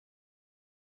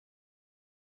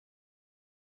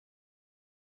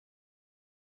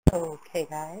Okay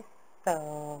guys,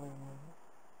 so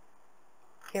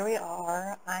here we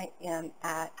are. I am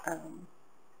at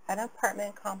an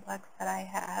apartment complex that I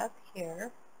have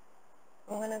here.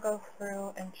 I'm going to go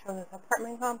through and show this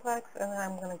apartment complex, and then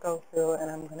I'm going to go through and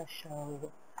I'm going to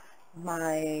show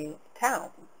my town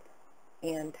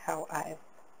and how I've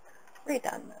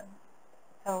redone them.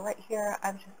 So right here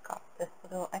I've just got this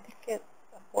little, I think it's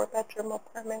a 4-bedroom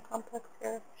apartment complex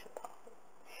here. Should probably.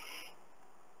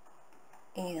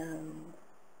 And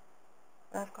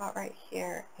what I've got right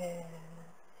here is,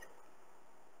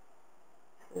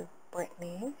 this is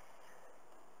Brittany's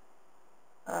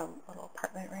little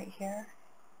apartment right here,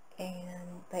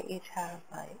 and they each have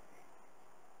like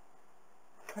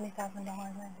 $20,000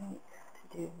 I think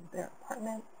to do their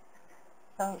apartment.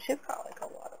 So she's got like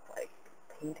a lot of like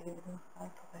paintings and stuff,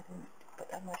 because I didn't put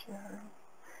that much in her.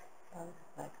 So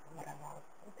just like whatever else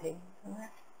the paintings in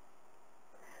there.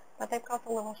 But they've got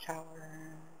the little shower.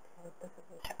 So this is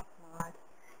the chef mod.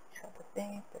 She's got the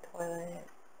sink, the toilet,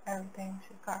 everything.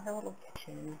 She's got her little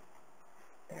kitchen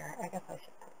there. I guess I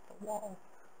should put the walls.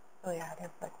 So yeah,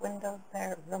 there's like windows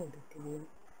there, really good.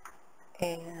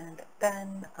 And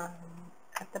then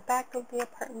at the back of the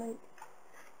apartment,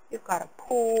 you've got a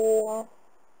pool.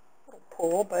 A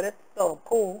pool, but it's still a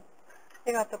pool.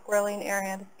 You got the grilling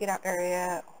area, the skeet out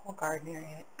area, a whole garden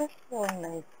area. It's a really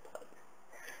nice place,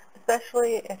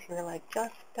 especially if you're like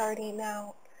just starting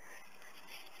out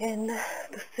in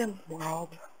the sim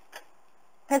world.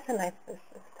 It's a nice place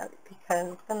to start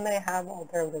because then they have all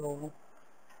their little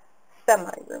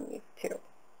semi-roomies too.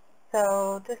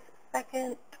 So this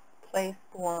second place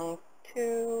belongs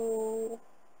to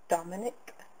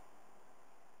Dominic.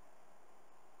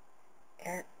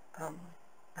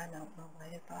 I don't know what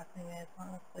his last name is,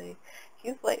 honestly.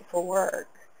 He's late for work,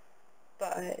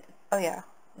 but, oh yeah,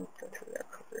 let's go through their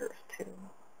careers too.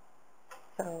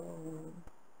 So,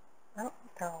 I don't know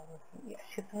if they're all working. Yeah,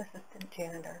 she's an assistant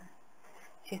janitor.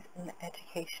 She's in the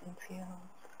education field.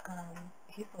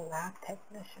 He's a lab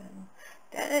technician.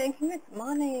 Dang, he makes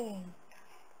money.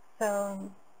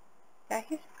 So, yeah,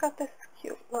 he's got this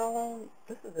cute little,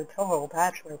 this is a total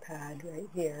bachelor pad right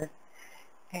here.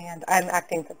 And I'm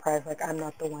acting surprised, like I'm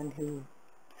not the one who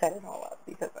set it all up,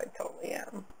 because I totally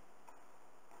am.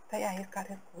 But yeah, he's got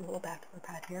his little bachelor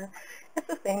pad here. It's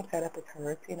the same setup as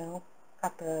hers, you know.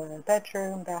 Got the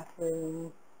bedroom,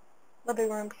 bathroom, living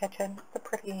room, kitchen. It's a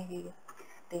pretty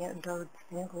standard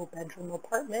single bedroom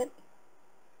apartment.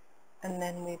 And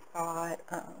then we've got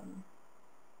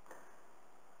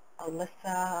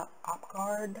Alyssa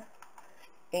Opgard,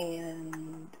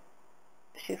 and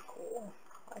she's cool.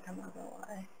 Like, I'm not gonna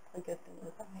lie. Like, as soon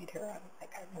as I made her, I was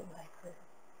like, I really like her.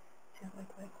 She's like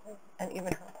really cool. And even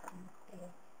her apartment's cool.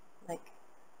 Like,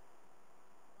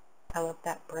 I love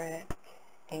that brick.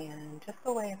 And just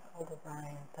the way it's all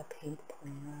designed, the paint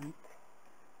plans.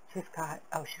 She's got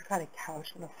a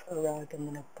couch and a fur rug and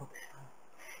then a bookshelf.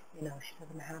 You know, she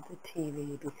doesn't have the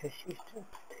TV because she's just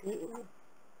too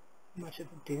much of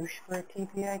a douche for a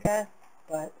TV, I guess.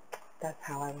 But that's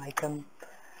how I like them.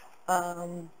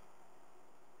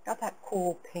 Got that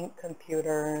cool pink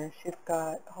computer. She's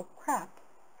got, oh crap,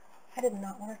 I did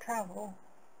not want to travel.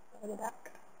 Go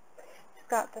back. She's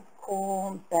got this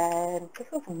cool bed. This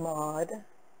is a mod.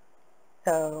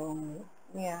 So,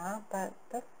 yeah, but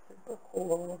that's super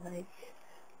cool. Like,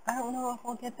 I don't know if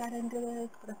I'll get that into this,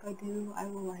 but if I do, I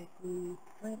will likely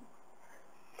link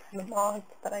the mods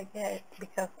that I get,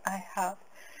 because I have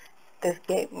this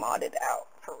game modded out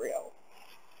for real.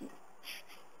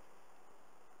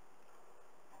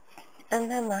 And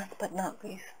then last but not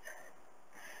least,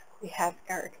 we have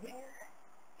Eric Mayer,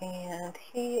 and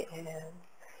he is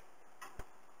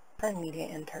a media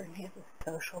intern. He's a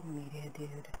social media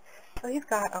dude. So he's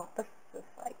got, oh, this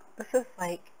is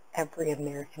like every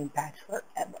American bachelor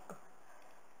ever.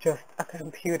 Just a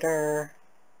computer,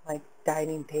 like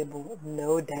dining table,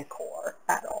 no decor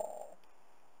at all.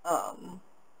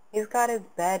 He's got his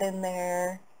bed in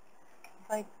there.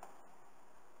 Like,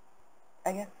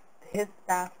 I guess his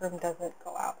bathroom doesn't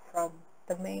go out from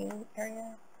the main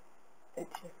area. It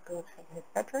just goes from his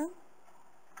bedroom.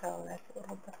 So that's a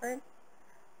little different.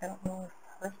 I don't know if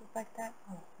hers is like that.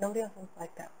 Oh, nobody else is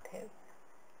like that with his.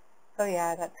 So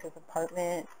yeah, that's his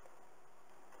apartment.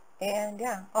 And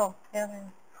yeah, oh, and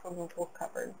there's swimming pool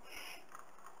covered.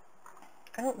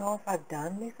 I don't know if I've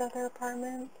done these other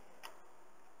apartments.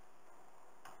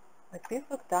 Like, these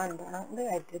look done, but I don't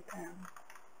think I did them.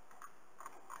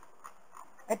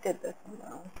 I did this one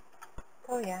though.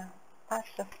 So yeah, that's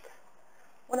just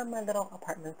one of my little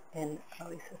apartments in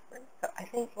Oasis Springs. So I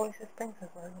think Oasis Springs is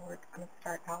where we're going to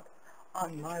start out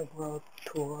on my world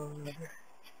tour.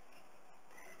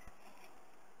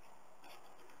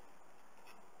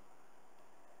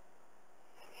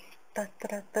 Da, da,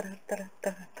 da, da, da,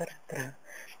 da, da, da, da.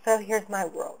 So here's my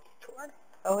world tour.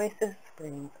 Oasis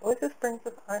Springs. Oasis Springs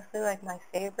is honestly like my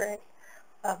favorite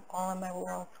of all of my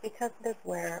worlds because it is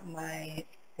where my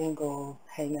singles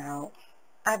hang out.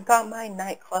 I've got my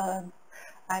nightclubs.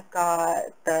 I've got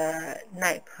the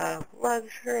nightclub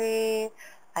luxury.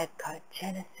 I've got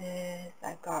Genesis.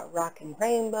 I've got Rockin'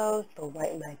 Rainbows, the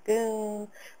White Lagoon,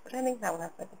 which I think that one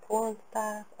has like a pool and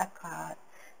stuff. I've got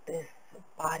this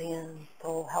Body and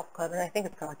Soul Health Club, and I think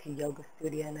it's got like a yoga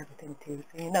studio and everything too.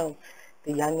 So you know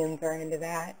the youngins are into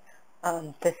that.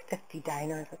 This 50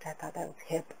 Diners, which I thought that was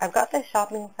hip. I've got this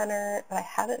shopping center that I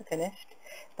haven't finished.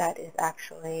 That is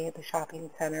actually the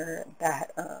shopping center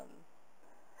that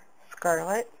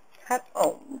Scarlett had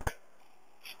owned.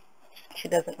 She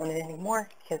doesn't own it anymore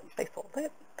because they sold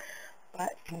it.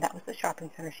 But that was the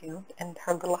shopping center she owned, and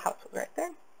her little house was right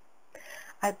there.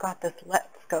 I've got this Let's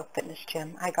Go Fitness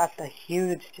gym. I got the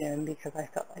huge gym because I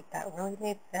felt like that really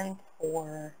made sense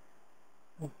for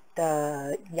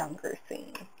the younger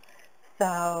scene.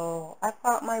 So I've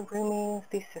got my roomies,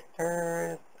 these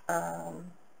sisters.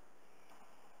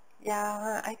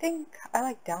 Yeah, I think I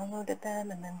like downloaded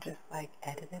them and then just like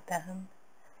edited them.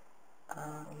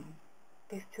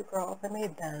 These two girls, I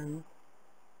made them.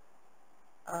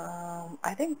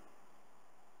 I think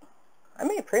I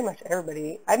made pretty much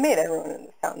everybody. I made everyone in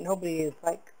this town. Nobody is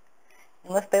like,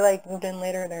 unless they like moved in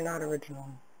later, they're not original.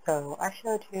 So I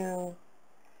showed you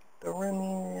the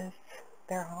roomies,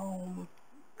 their home,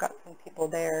 got some people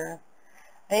there.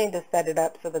 I need to set it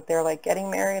up so that they're like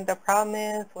getting married. The problem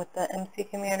is with the MC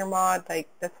Commander mod, like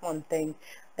that's one thing.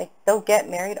 Like they'll get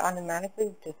married automatically,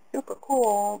 which is super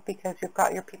cool because you've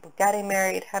got your people getting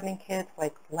married, having kids,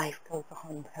 like life goes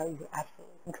on without you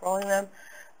absolutely controlling them.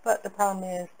 But the problem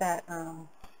is that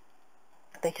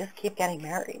they just keep getting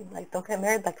married. Like they'll get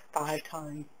married like 5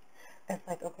 times. It's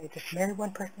like, okay, just marry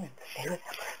one person and stay with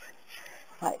that person.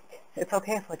 Like, it's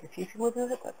okay if like a few people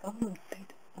do it, but some of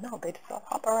them, they just all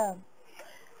hop around.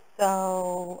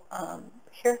 So,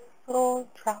 here's this little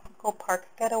tropical park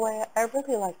getaway. I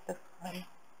really like this one.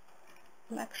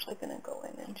 I'm actually going to go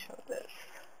in and show this.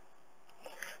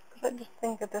 Because I just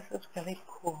think that this is really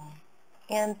cool.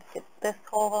 And this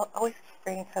whole Oasis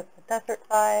Springs has the desert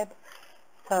vibe.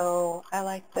 So, I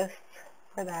like this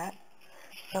for that.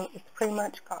 So, it's pretty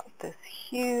much got this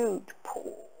huge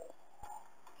pool.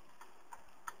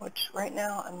 Which, right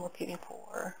now, I'm looking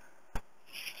for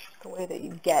the way that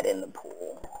you get in the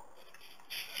pool.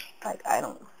 Like, I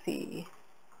don't see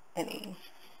any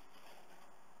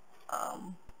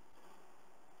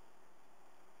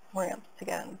ramps to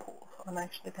get in the pool, so I'm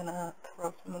actually going to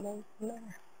throw some of those in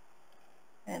there.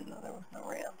 And no, there was no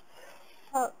ramps.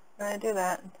 But I'm going to do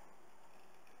that,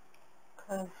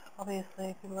 because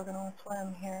obviously people are going to want to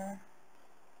swim here.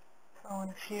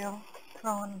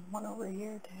 Throwing one over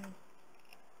here too.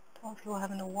 Don't want people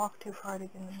having to walk too far to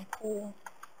get in the pool.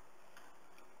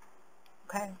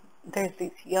 Okay, there's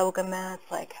these yoga mats,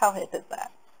 like how hip is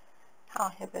that? How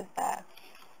hip is that?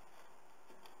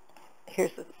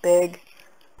 Here's this big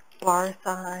bar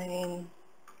sign,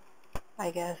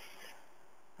 I guess.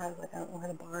 I don't know where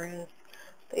the bar is.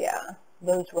 But yeah,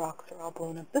 those rocks are all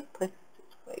blown up. This place is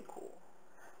just way cool.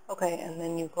 Okay, and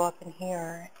then you go up in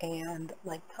here and,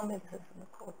 like, tell me this isn't the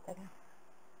coolest thing.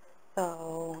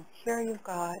 So, here you've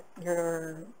got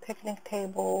your picnic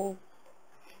tables.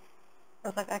 I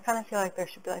was like, I kind of feel like there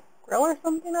should be, like, a grill or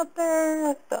something up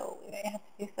there, so we may have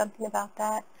to do something about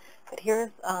that. But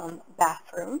here's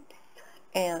bathrooms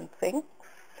and sinks.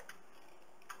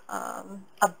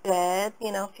 A bed,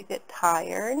 you know, if you get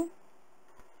tired, you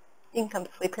can come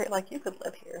sleep here, like you could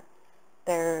live here.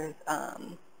 There's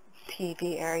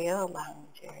TV area, a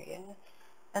lounge area,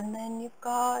 and then you've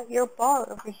got your bar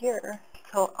over here.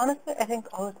 So honestly, I think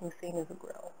all that's missing is a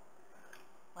grill.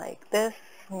 Like this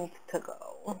needs to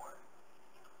go.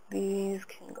 These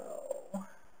can go.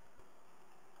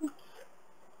 Oops.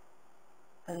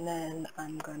 And then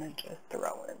I'm gonna just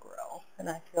throw in a grill. And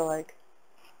I feel like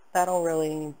that'll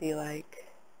really be like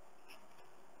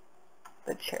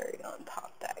the cherry on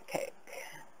top of that cake.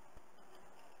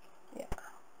 Yeah.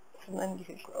 So then you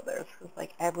could grill there. This is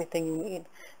like everything you need,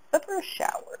 except for a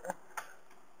shower.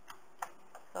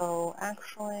 So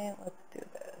actually, let's do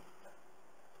this.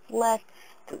 Let's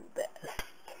do this.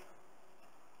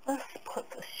 Let's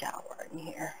put the shower in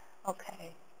here.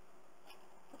 Okay.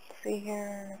 Let's see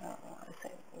here. I don't know why I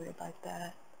say weird like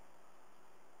that.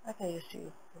 I could just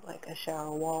use like a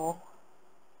shower wall.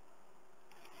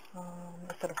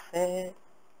 Does it fit?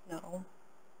 No.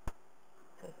 It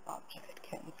says object.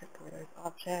 Can't pick where there's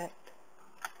object.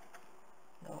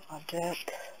 No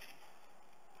object.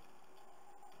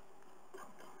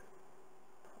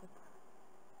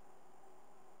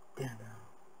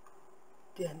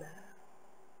 dinner.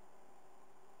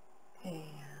 And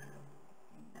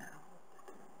now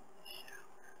the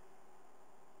shower.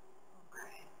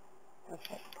 Okay.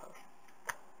 Okay, perfect.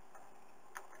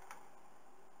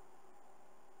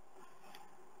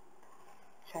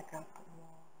 Check out the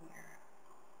wall here.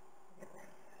 Get rid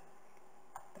of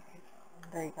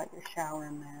this. There you got your shower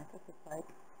in there. This is like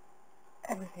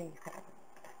everything you could ever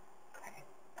need. Okay.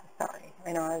 Sorry.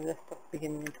 I know I was just supposed to be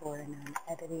giving a tour and I'm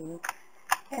editing.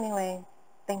 Anyway,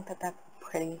 I think that that's a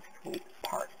pretty sweet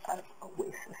part of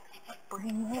Oasis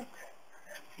upbringing.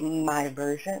 My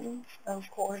version, of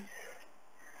course.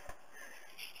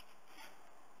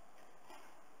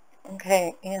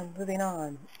 Okay, and moving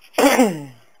on.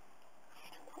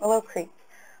 Willow Creek.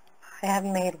 I have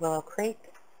made Willow Creek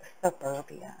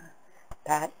suburbia.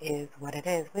 That is what it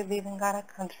is. We've even got a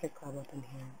country club up in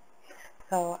here.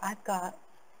 So I've got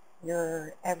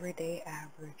your everyday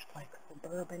average, like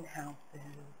suburban houses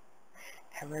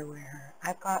everywhere.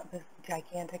 I've got this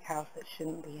gigantic house that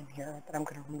shouldn't be in here that I'm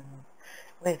going to remove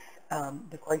with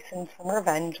the Graysons from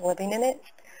Revenge living in it.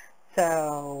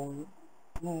 So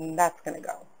that's going to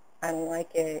go. I don't like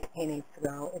it. He needs to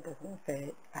go. It doesn't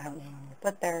fit. I don't know when to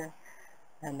put there.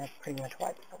 And that's pretty much why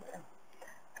it's over there.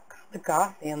 I've got the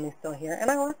Goth family still here. And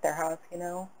I like their house, you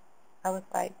know. I was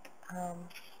like, I don't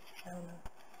know.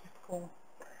 It's cool.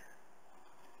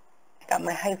 I got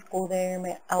my high school there,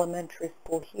 my elementary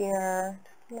school here.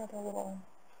 Just another little,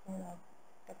 you know,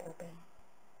 suburban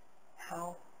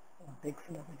house. A big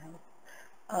suburban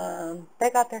house.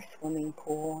 They got their swimming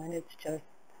pool, and it's just,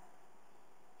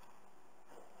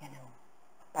 you know,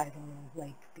 by the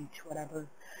lake, beach, whatever.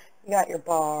 You got your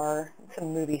bar, it's a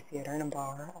movie theater and a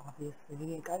bar,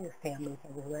 obviously. You got your families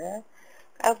everywhere.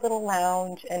 Got a little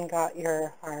lounge and got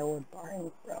your firewood bar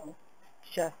and grill.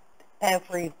 Just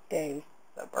everyday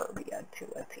suburbia to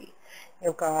a T.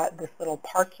 You've got this little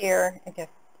park here. I guess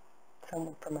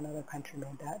someone from another country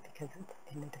made that because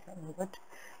it's in a different language.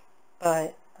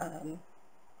 But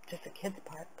just a kid's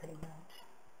park pretty much.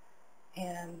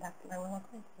 And that's my little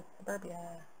place with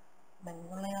suburbia. My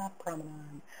little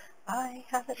promenade. I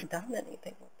haven't done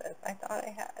anything with this. I thought I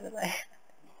had, and I haven't.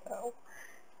 So,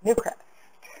 Newcrest.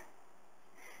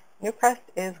 Newcrest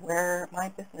is where my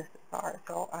businesses are.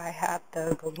 So I have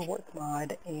the Go to Work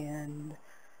mod, and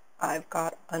I've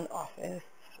got an office.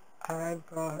 I've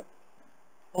got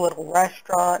a little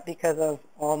restaurant because of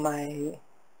all my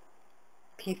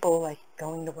people like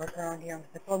going to work around here. I'm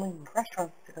like, well, we need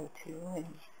restaurants to go to, and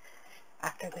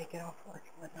after they get off work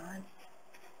and whatnot.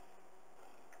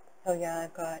 So yeah,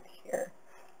 I've got here,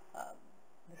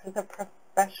 this is a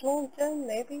professional gym,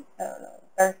 maybe? I don't know.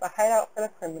 There's a hideout for the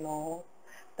criminals,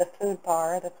 the food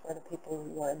bar, that's where the people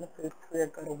who are in the food career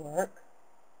go to work.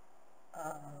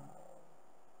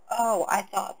 Oh, I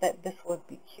thought that this would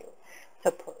be cute to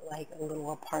put like a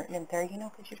little apartment there, you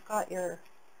know, because you've got your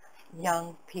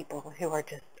young people who are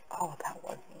just all about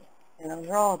working. You know,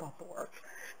 they're all about the work.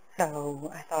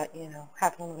 So I thought, you know,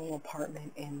 having a little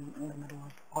apartment in the middle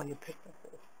of all your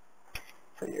businesses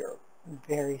for your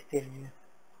very serious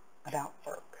about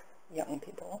work young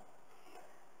people.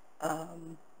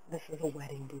 This is a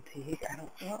wedding boutique. I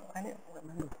don't know. I didn't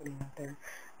remember putting that there.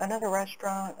 Another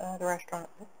restaurant. The restaurant.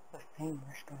 This is the same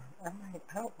restaurant.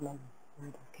 I don't remember where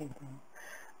this came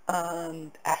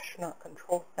from. Astronaut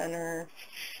Control Center.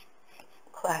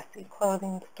 Classy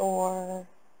clothing store.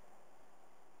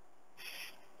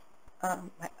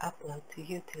 My upload to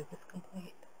YouTube is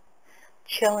complete.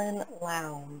 Chillin'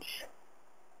 Lounge.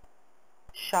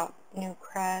 Shop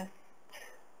Newcrest.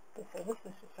 So this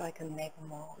is just like a mega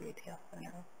mall retail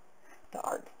center. The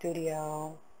art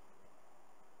studio.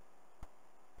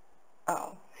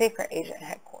 Oh, secret agent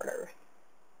headquarters.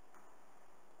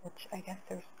 Which I guess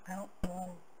there's, I don't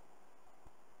know.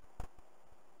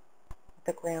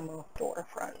 The grandma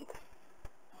storefront.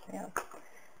 Yeah.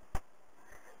 So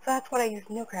that's what I use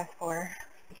Newcrest for.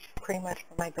 Pretty much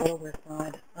for my go-to-work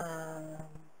mod.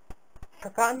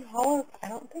 Forgotten Hollows, I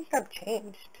don't think I've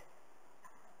changed.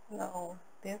 No,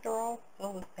 these are all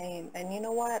still the same. And you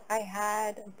know what? I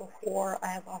had, before I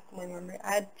have lost my memory,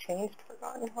 I had changed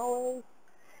Forgotten Hollows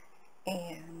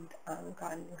and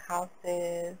gotten new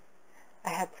houses. I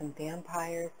had some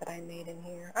vampires that I made in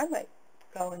here. I might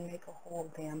go and make a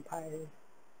whole vampire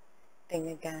thing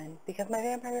again because my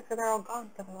vampires are all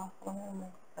gone because I lost my memory.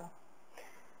 So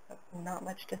not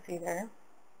much to see there.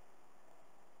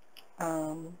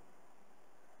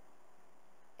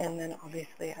 And then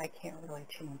obviously I can't really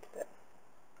change this.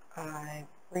 I've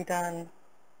redone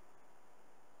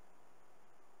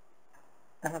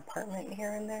an apartment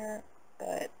here and there,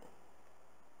 but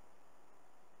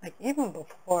like even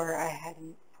before I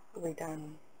hadn't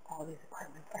redone all these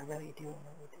apartments. I really do want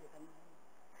to redo them.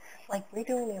 Like,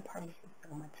 redoing the apartments is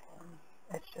so much fun.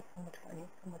 It's just so much fun.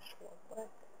 It's so much to work with.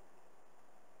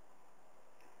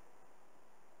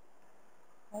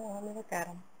 Oh, let me look at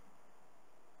them.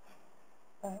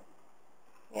 But,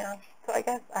 yeah. So I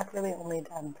guess I've really only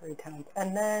done 3 towns.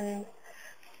 And then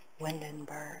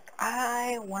Windenburg.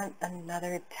 I want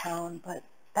another town, but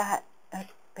that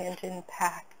expansion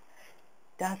pack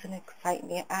doesn't excite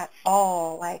me at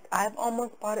all. Like, I've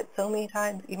almost bought it so many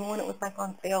times, even when it was like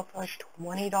on sale for like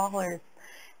 $20.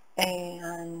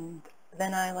 And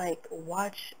then I like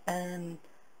watch and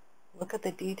look at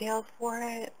the details for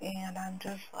it, and I'm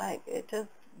just like,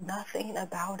 nothing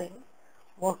about it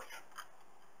looks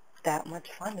that much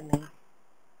fun to me.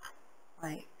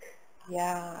 Like,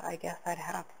 yeah, I guess I'd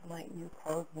have some like new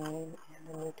clothing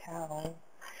and a new town.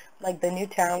 Like, the new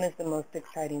town is the most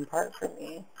exciting part for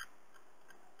me.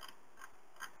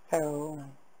 So,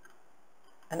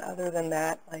 and other than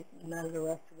that, like, none of the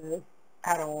rest of it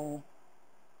at all.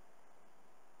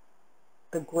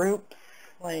 The groups,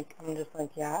 like, I'm just like,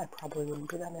 yeah, I probably wouldn't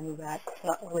do that into that. It's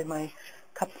not really my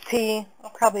cup of tea. I'll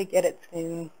probably get it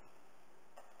soon.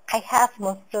 I have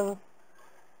most of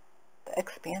the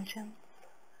expansions,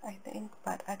 I think,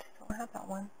 but I just don't have that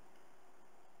one.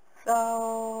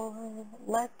 So,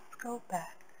 let's go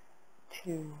back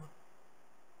to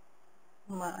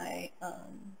my,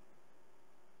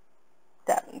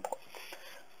 Davenport.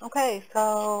 Okay,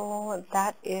 so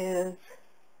that is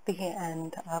the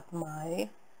end of my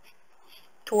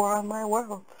tour of my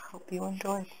world. Hope you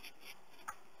enjoyed.